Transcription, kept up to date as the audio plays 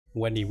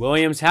Wendy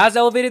Williams has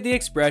elevated the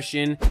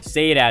expression,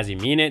 "say it as you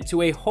mean it,"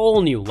 to a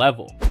whole new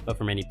level, but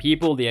for many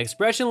people, the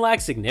expression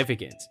lacks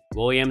significance.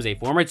 Williams, a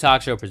former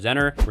talk show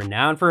presenter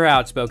renowned for her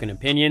outspoken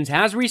opinions,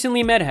 has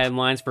recently made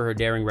headlines for her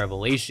daring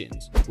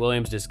revelations.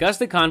 Williams discussed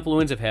the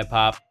confluence of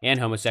hip-hop and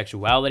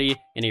homosexuality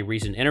in a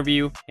recent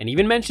interview, and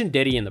even mentioned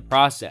Diddy in the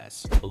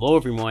process. Hello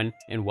everyone,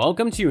 and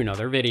welcome to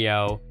another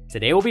video.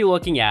 Today we'll be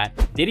looking at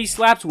Diddy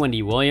slaps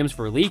Wendy Williams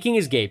for leaking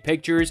his gay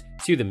pictures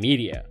to the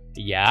media.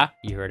 Yeah,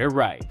 you heard it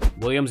right.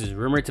 Williams is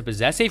rumored to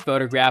possess a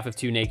photograph of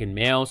two naked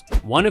males,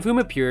 one of whom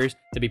appears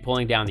to be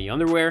pulling down the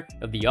underwear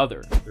of the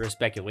other. There is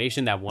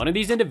speculation that one of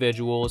these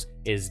individuals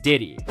is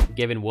Diddy.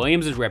 Given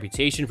Williams'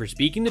 reputation for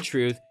speaking the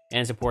truth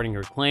and supporting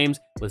her claims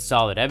with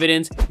solid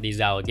evidence, these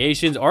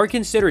allegations are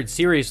considered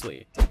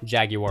seriously.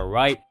 Jaguar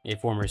Wright, a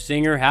former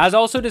singer, has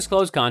also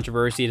disclosed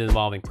controversies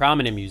involving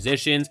prominent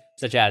musicians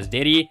such as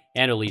Diddy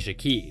and Alicia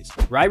Keys.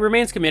 Wright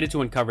remains committed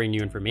to uncovering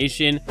new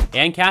information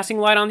and casting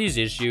light on these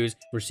issues,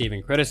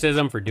 receiving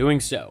criticism for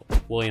doing so.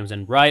 Williams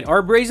and Wright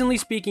are brazenly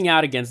speaking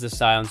out against the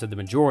silence of the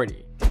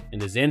majority. In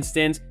this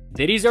instance,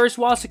 Diddy's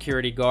erstwhile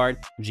security guard,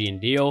 Gene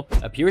Deal,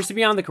 appears to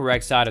be on the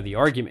correct side of the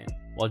argument.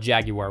 While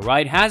Jaguar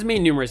Wright has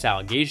made numerous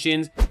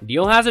allegations,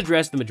 Deal has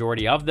addressed the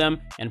majority of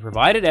them and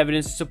provided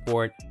evidence to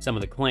support some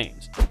of the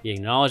claims. He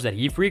acknowledged that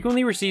he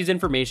frequently receives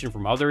information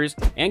from others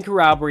and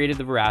corroborated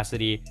the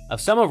veracity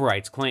of some of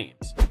Wright's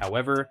claims.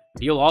 However,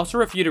 Deal also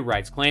refuted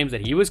Wright's claims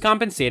that he was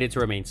compensated to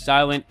remain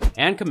silent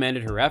and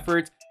commended her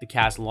efforts to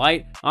cast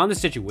light on the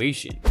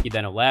situation. He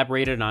then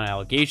elaborated on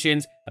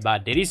allegations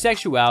about Diddy's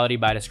sexuality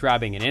by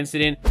describing an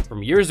incident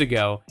from years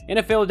ago in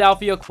a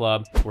Philadelphia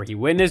club where he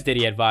witnessed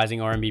Diddy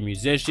advising R&B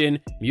musician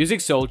Musiq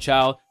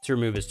Soulchild to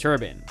remove his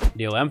turban.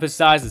 Deal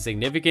emphasized the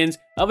significance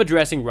of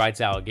addressing Wright's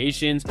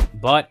allegations,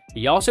 but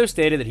he also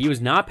stated that he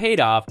was not paid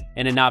off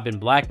and had not been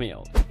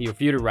blackmailed. He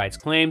refuted Wright's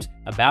claims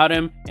about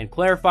him and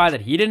clarified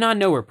that he did not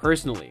know her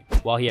personally.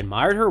 While he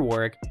admired her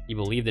work, he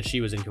believed that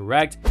she was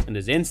incorrect in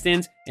this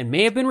instance and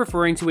may have been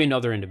referring to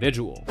another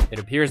individual. It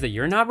appears that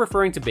you're not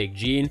referring to Big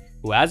Gene,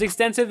 who has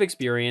extensive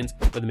experience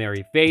with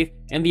Mary Faith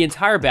and the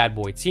entire Bad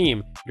Boy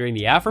team during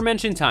the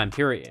aforementioned time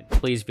period.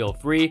 Please feel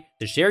free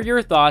to share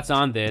your thoughts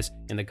on this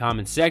in the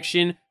comments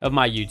section of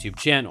my YouTube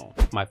channel.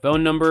 My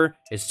phone number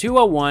is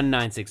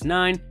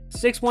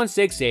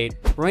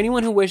 201-969-6168 for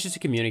anyone who wishes to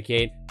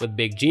communicate with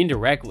Big Gene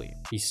directly,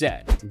 he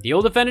said.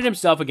 Deal defended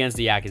himself against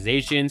the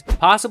accusations,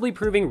 possibly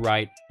proving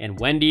Wright and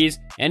Wendy's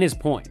and his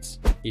points.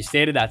 He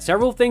stated that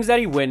several things that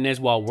he witnessed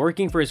while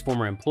working for his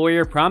former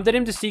employer prompted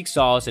him to seek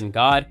solace in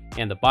God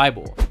and the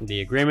Bible.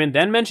 The agreement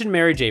then mentioned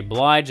Mary J.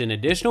 Blige, an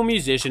additional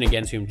musician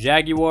against whom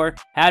Jaguar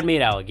had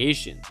made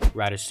allegations.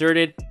 Wright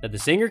asserted that the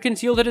singer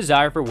concealed a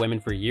desire for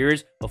women for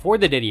years before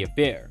the Diddy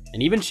affair,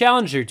 and even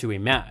challenged her to a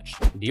match.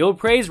 Deal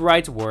praised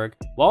Wright's work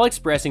while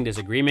expressing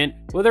disagreement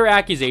with her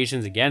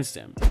accusations against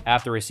him.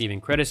 After receiving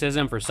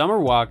criticism for Summer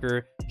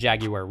Walker,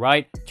 Jaguar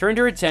Wright turned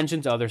her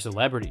attention to other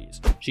celebrities.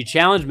 She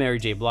challenged Mary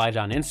J. Blige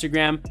on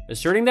Instagram,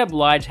 asserting that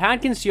Blige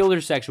had concealed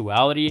her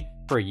sexuality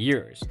for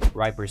years.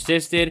 Wright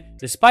persisted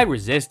despite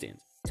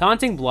resistance,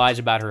 taunting Blige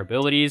about her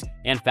abilities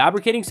and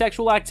fabricating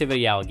sexual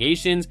activity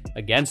allegations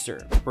against her.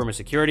 Former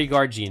security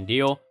guard Gene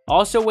Deal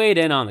also weighed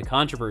in on the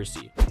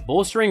controversy,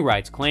 bolstering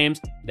Wright's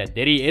claims that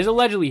Diddy is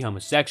allegedly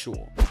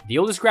homosexual.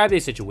 Deal described a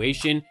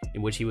situation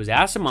in which he was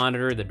asked to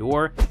monitor the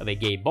door of a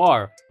gay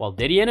bar while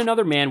Diddy and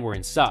another man were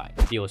inside.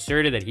 Deal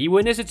asserted that he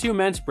witnessed the two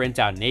men sprint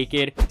out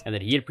naked and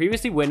that he had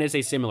previously witnessed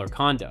a similar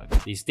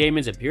conduct. These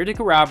statements appear to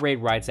corroborate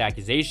Wright's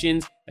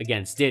accusations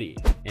against Diddy,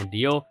 and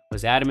Deal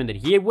was adamant that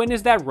he had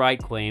witnessed that Wright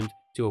claimed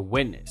to a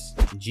witness.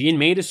 Gene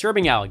made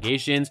disturbing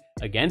allegations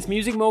against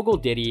music mogul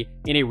Diddy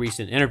in a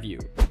recent interview,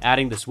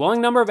 adding the swelling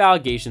number of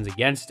allegations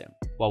against him.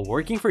 While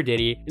working for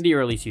Diddy in the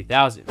early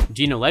 2000s,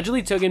 Gene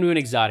allegedly took him to an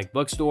exotic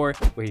bookstore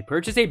where he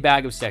purchased a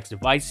bag of sex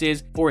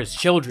devices for his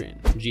children.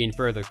 Gene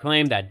further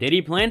claimed that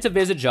Diddy planned to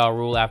visit Ja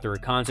Rule after a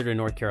concert in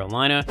North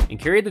Carolina and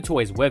carried the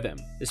toys with him,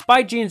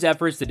 despite Gene's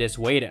efforts to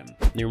dissuade him.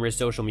 Numerous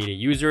social media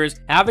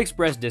users have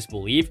expressed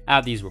disbelief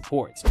at these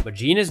reports, but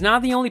Gene is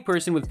not the only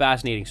person with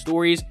fascinating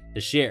stories to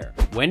share.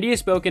 Wendy has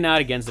spoken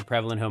out against the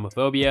prevalent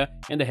homophobia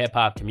in the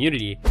hip-hop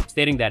community,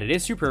 stating that it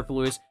is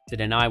superfluous to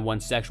deny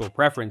one's sexual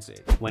preferences.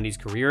 Wendy's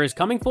career is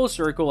coming full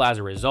circle as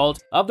a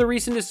result of the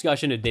recent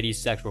discussion of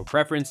Diddy's sexual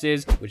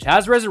preferences, which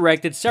has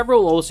resurrected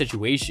several old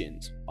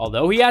situations.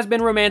 Although he has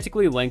been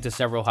romantically linked to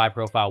several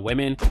high-profile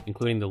women,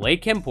 including the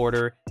late Kim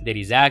Porter,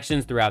 Diddy's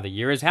actions throughout the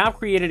years have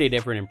created a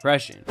different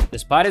impression.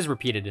 Despite his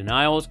repeated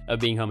denials of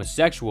being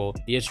homosexual,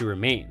 the issue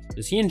remains.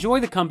 Does he enjoy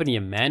the company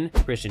of men?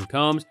 Christian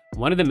Combs,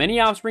 one of the many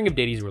offspring of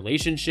Diddy's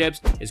relationships,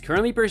 is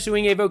currently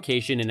pursuing a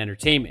vocation in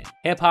entertainment.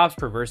 Hip-hop's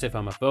perversive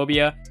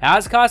homophobia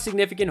has caused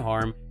significant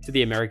harm to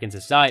the American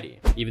society,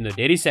 even though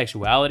Diddy's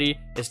sexuality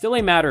is still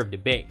a matter of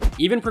debate.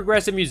 Even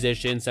progressive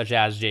musicians such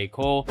as J.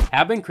 Cole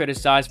have been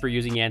criticized for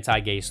using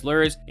anti-gay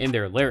slurs in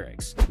their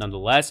lyrics.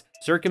 Nonetheless,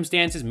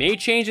 circumstances may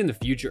change in the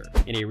future.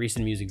 In a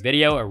recent music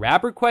video, a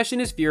rapper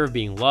questioned his fear of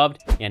being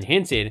loved and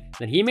hinted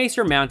that he may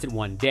surmount it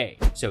one day.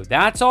 So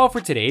that's all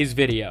for today's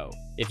video.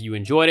 If you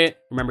enjoyed it,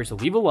 remember to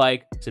leave a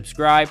like,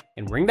 subscribe,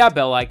 and ring that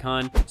bell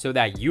icon so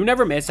that you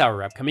never miss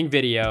our upcoming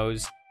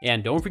videos.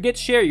 And don't forget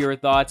to share your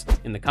thoughts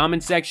in the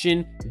comment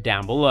section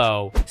down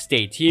below.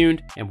 Stay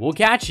tuned, and we'll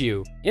catch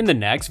you in the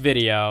next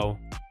video.